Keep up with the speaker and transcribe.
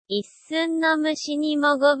一寸の虫に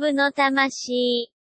も五分の魂。